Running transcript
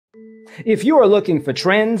If you are looking for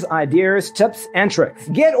trends, ideas, tips, and tricks,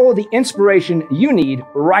 get all the inspiration you need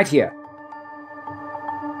right here.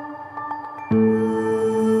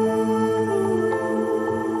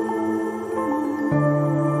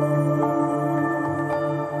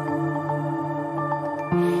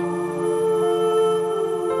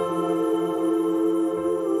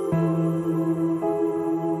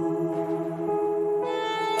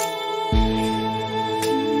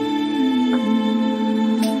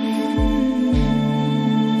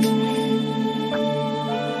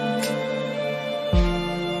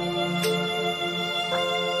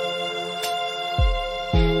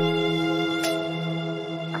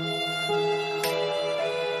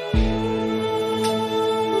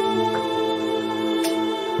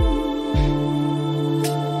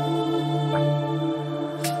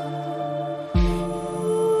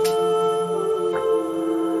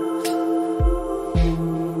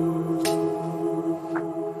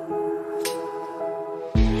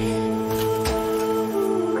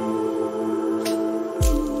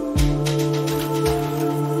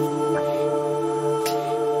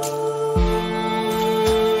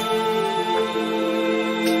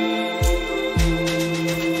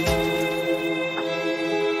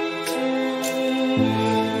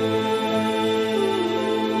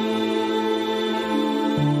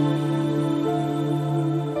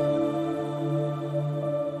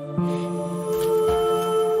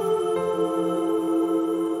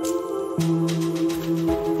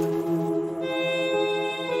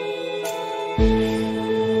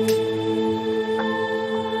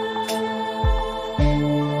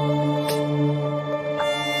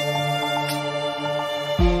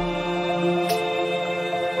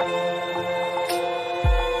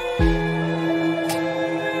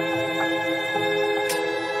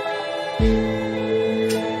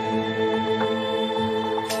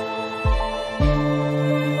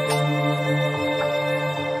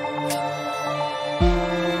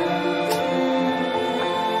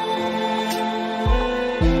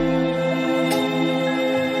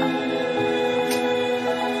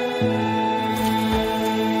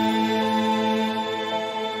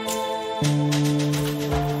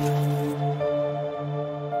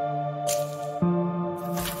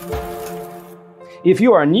 If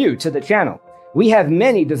you are new to the channel, we have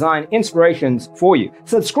many design inspirations for you.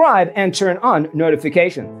 Subscribe and turn on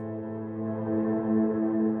notifications.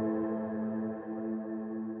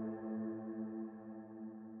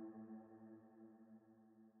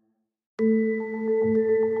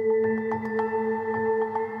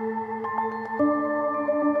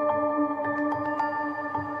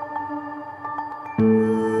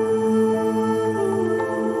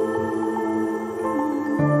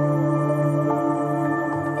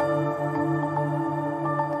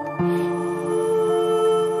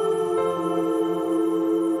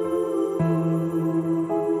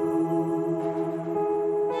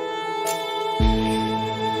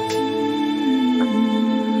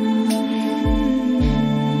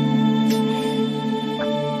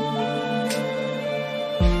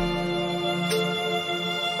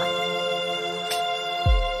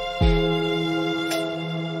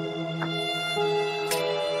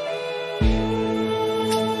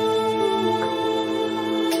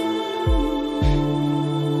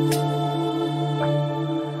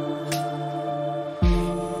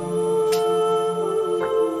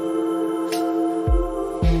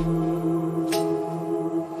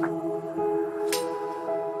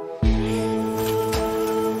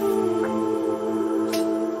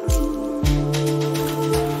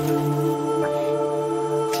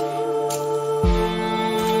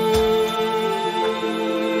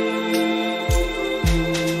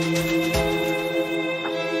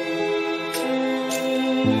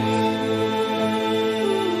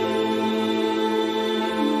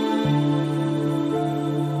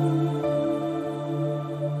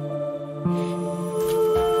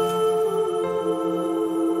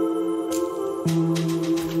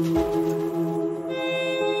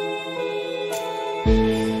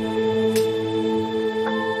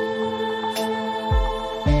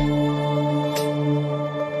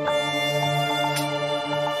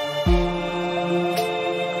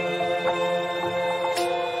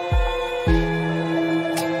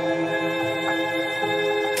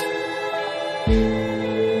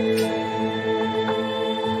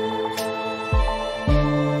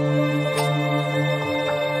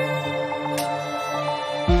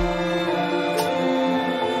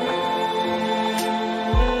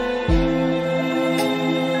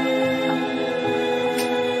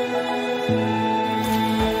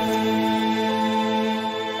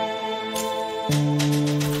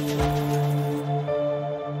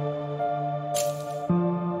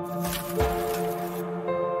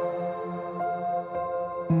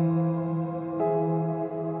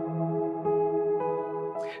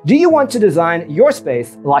 Do you want to design your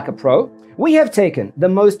space like a pro? We have taken the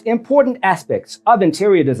most important aspects of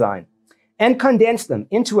interior design and condensed them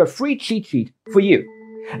into a free cheat sheet for you.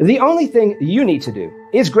 The only thing you need to do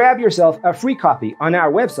is grab yourself a free copy on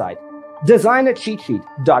our website,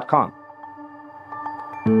 designercheatsheet.com.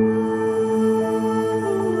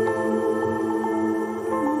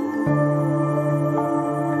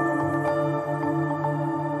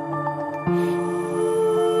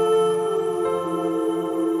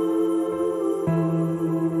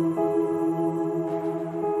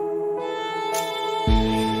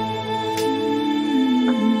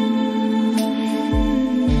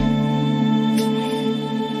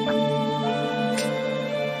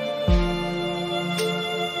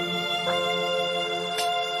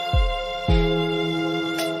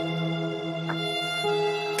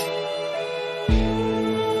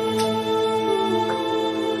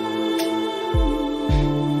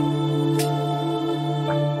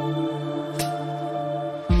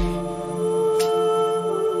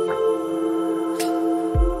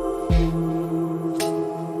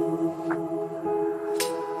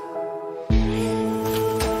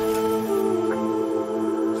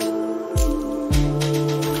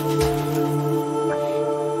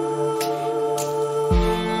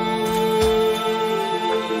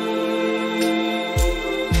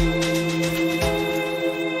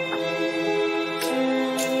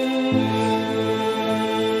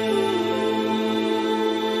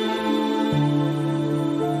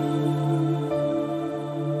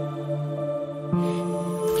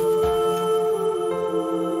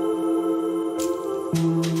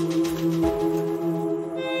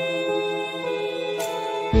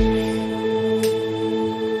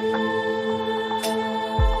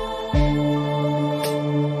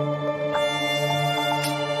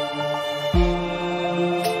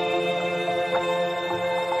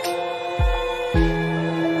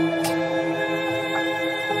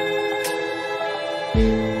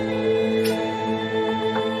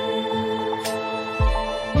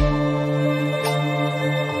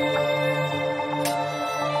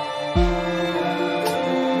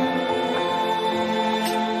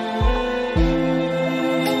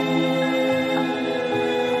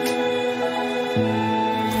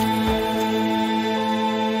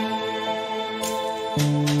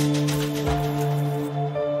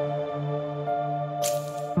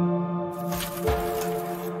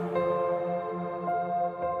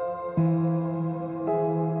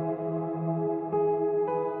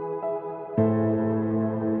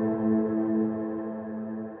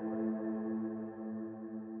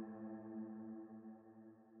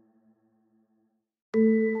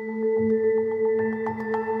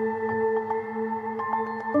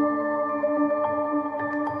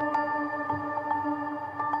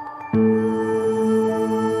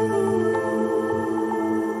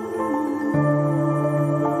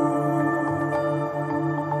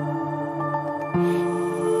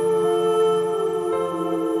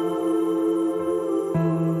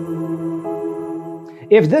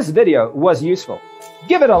 If this video was useful,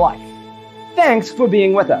 give it a like. Thanks for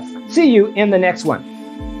being with us. See you in the next one.